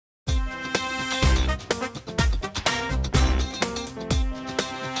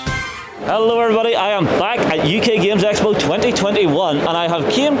Hello everybody, I am back at UK Games Expo 2021 and I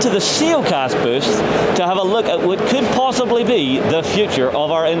have came to the SioCast booth to have a look at what could possibly be the future of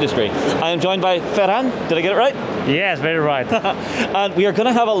our industry. I am joined by Ferran, did I get it right? Yes, very right. And we are going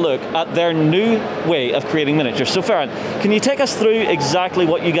to have a look at their new way of creating miniatures. So Ferran, can you take us through exactly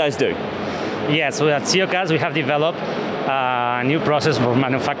what you guys do? Yes, so at SioCast we have developed a new process for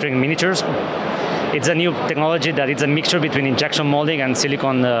manufacturing miniatures. It's a new technology that it's a mixture between injection molding and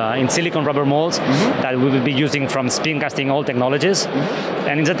silicon rubber molds that we will be using from spin casting old technologies.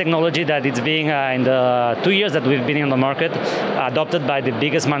 And it's a technology that it's being, in the 2 years that we've been in the market, adopted by the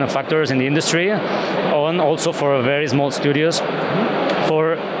biggest manufacturers in the industry, and also for very small studios,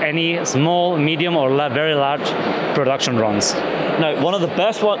 for any small, medium, or very large production runs. Now, one of the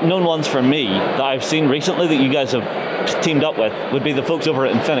best known ones for me that I've seen recently that you guys have teamed up with would be the folks over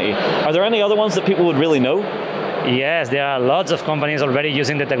at Infinity. Are there any other ones that people would really know? Yes, there are lots of companies already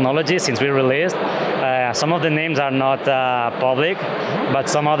using the technology since we released. Some of the names are not public, but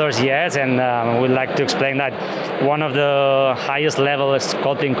some others yes, and we'd like to explain that one of the highest level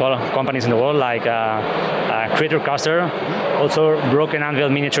sculpting companies in the world, like Creator Caster, also Broken Anvil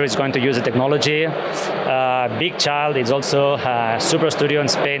Miniature is going to use the technology. Big Child is also a super studio in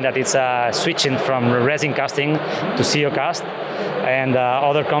Spain that is switching from resin casting to SioCast, and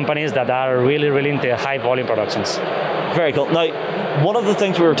other companies that are really into high volume productions. Very cool. Now, one of the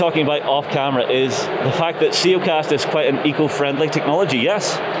things we were talking about off camera is the fact that SioCast is quite an eco-friendly technology,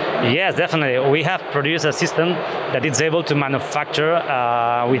 yes? Yes, definitely. We have produced a system that is able to manufacture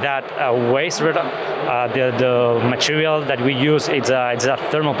without waste. The material that we use, it's a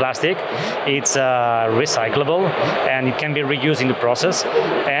thermoplastic. It's recyclable and it can be reused in the process.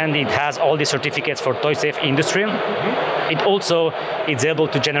 And it has all the certificates for toy safe industry. It also is able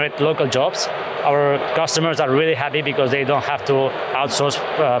to generate local jobs. Our customers are really happy because they don't have to outsource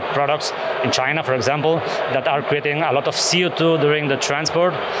products in China, for example, that are creating a lot of CO2 during the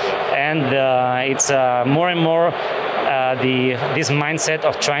transport. And it's more and more this mindset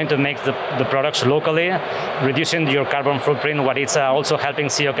of trying to make the products locally, reducing your carbon footprint, what it's also helping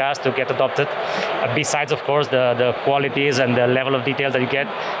SioCast to get adopted. Besides, of course, the qualities and the level of detail that you get,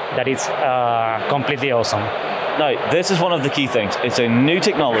 that it's completely awesome. Now, this is one of the key things. It's a new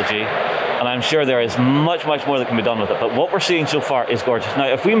technology, and I'm sure there is much more that can be done with it. But what we're seeing so far is gorgeous. Now,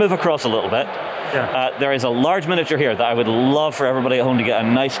 if we move across a little bit, there is a large miniature here that I would love for everybody at home to get a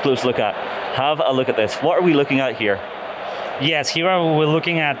nice close look at. Have a look at this. What are we looking at here? Yes, here we're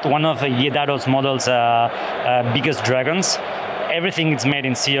looking at one of Yedaro's model's biggest dragons. Everything is made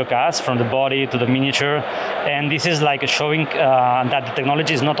in SioCast, from the body to the miniature, and this is like showing that the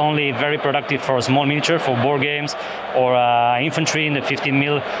technology is not only very productive for small miniature, for board games or infantry in the 15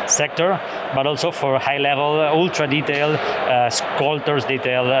 mil sector, but also for high-level, ultra-detailed, sculptor's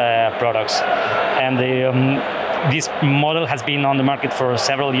detailed products. And this model has been on the market for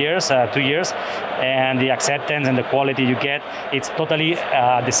several years, 2 years, and the acceptance and the quality you get, it's totally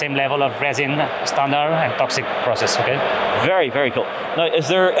the same level of resin standard and toxic process, okay? Very cool. Now, is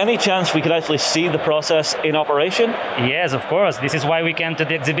there any chance we could actually see the process in operation? Yes, of course. This is why we came to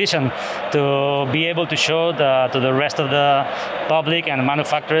the exhibition, to be able to show to the rest of the public and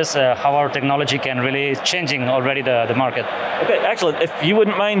manufacturers how our technology can really changing already the market. Okay, excellent. If you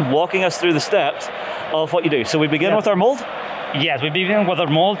wouldn't mind walking us through the steps of what you do. So we begin with our mold? Yes, we begin with our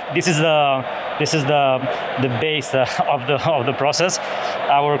mold. This is the base of the process.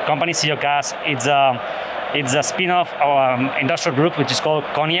 Our company SioCast, it's a spin-off of our industrial group, which is called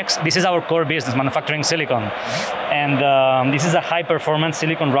Coniax. This is our core business, manufacturing silicon. And this is a high-performance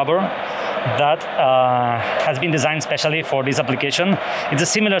silicon rubber that has been designed specially for this application. It's a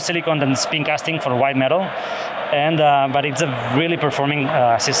similar silicon than spin casting for white metal, and but it's a really performing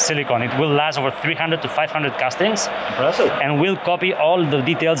silicon. It will last over 300 to 500 castings. Impressive. And will copy all the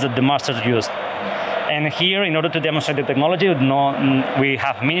details that the masters used. And here, in order to demonstrate the technology, we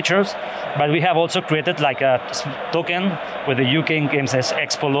have miniatures, but we have also created like a token with the UK Games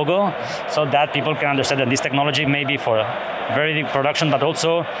Expo logo, so that people can understand that this technology may be for very big production, but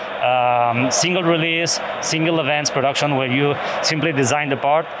also single release, single events production, where you simply design the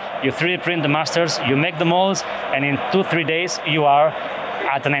part, you 3D print the masters, you make the molds, and in 2-3 days, you are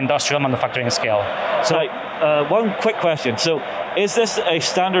at an industrial manufacturing scale. So, one quick question. So, is this a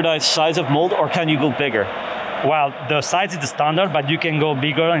standardized size of mold, or can you go bigger? Well, the size is the standard, but you can go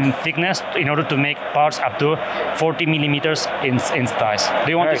bigger in thickness in order to make parts up to 40 millimeters in size.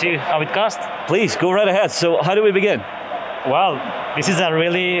 Do you want to see how it casts? Please, go right ahead. So, how do we begin? Well, this is a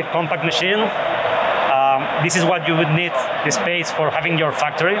really compact machine. This is what you would need the space for having your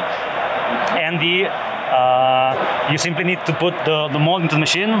factory, and you simply need to put the mold into the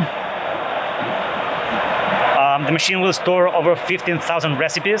machine, The machine will store over 15,000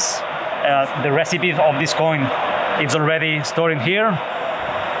 recipes. The recipe of this coin is already stored in here.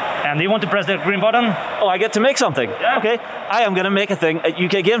 And do you want to press the green button? Oh, I get to make something. Yeah. Okay, I am going to make a thing at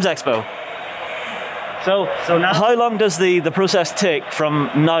UK Games Expo. So now, how long does the process take from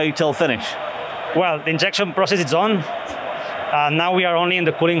now till finish? Well, the injection process is on. Now we are only in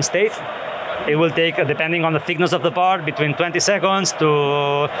the cooling state. It will take, depending on the thickness of the part, between 20 seconds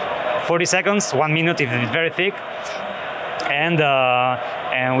to 40 seconds, 1 minute if it's very thick. And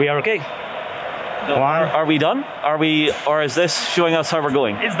we are okay. So are we done? Or is this showing us how we're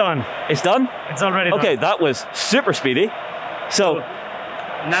going? It's done. It's done? It's already done. Okay, that was super speedy. So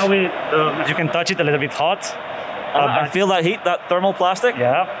now you can touch it a little bit hot. I feel that heat, that thermal plastic.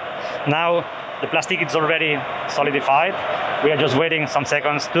 Yeah. Now the plastic is already solidified. We are just waiting some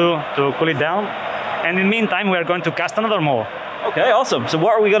seconds to cool it down. And in the meantime, we are going to cast another mold. Okay, awesome. So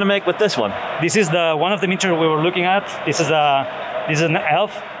what are we going to make with this one? This is one of the miniatures we were looking at. This is an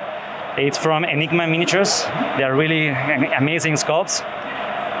elf. It's from Enigma Miniatures. They are really amazing sculpts.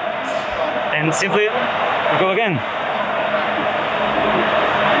 And simply, we go again.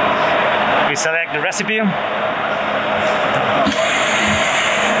 We select the recipe.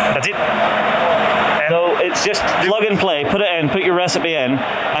 That's it. So it's just plug and play, put it in, put your recipe in,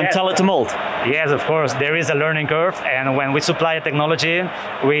 and tell it to mold. Yes, of course. There is a learning curve, and when we supply a technology,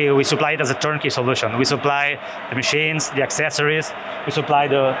 we supply it as a turnkey solution. We supply the machines, the accessories, we supply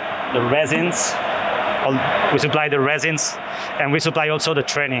the resins, and we supply also the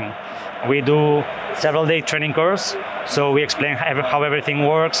training. We do several-day training course, so we explain how everything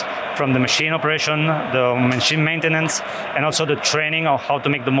works, from the machine operation, the machine maintenance, and also the training of how to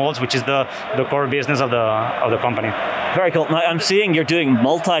make the molds, which is the core business of the company. Very cool. Now I'm seeing you're doing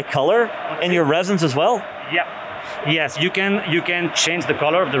multi-color in your resins as well. Yeah. Yes, you can change the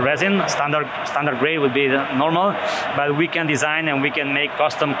color of the resin. Standard gray would be normal, but we can design and we can make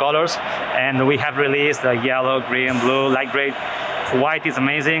custom colors. And we have released the yellow, green, blue, light gray. White is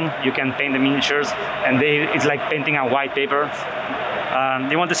amazing. You can paint the miniatures, and it's like painting on white paper.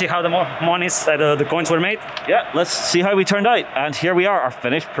 You want to see how the monies, the coins were made? Yeah, let's see how we turned out. And here we are, our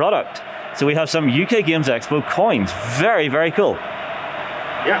finished product. So we have some UK Games Expo coins. Very, very cool.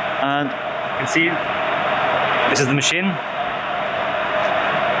 Yeah. And you can see this is the machine.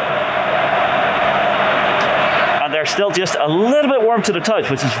 And they're still just a little bit warm to the touch,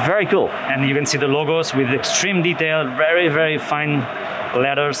 which is very cool. And you can see the logos with extreme detail, very, very fine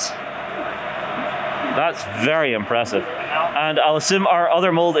letters. That's very impressive. And I'll assume our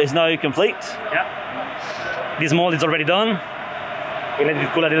other mold is now complete. Yeah. This mold is already done. We let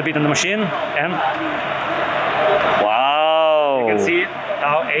it cool a little bit on the machine, and wow! You can see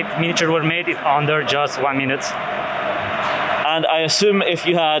how 8 miniatures were made in under just 1 minute. And I assume if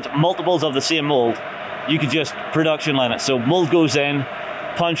you had multiples of the same mold, you could just production line it. So mold goes in,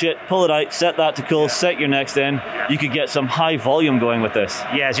 punch it, pull it out, set that to cool, set your next in. You could get some high volume going with this.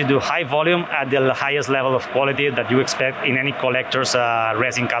 Yes, you do high volume at the highest level of quality that you expect in any collector's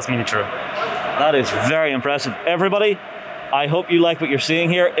resin cast miniature. That is very impressive. Everybody, I hope you like what you're seeing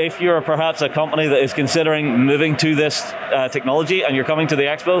here. If you're perhaps a company that is considering moving to this technology and you're coming to the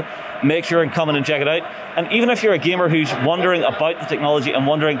Expo, make sure and come in and check it out. And even if you're a gamer who's wondering about the technology and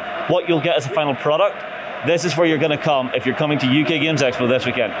wondering what you'll get as a final product, this is where you're going to come if you're coming to UK Games Expo this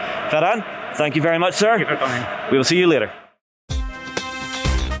weekend. Ferran, thank you very much, sir. Thank you for coming. We will see you later.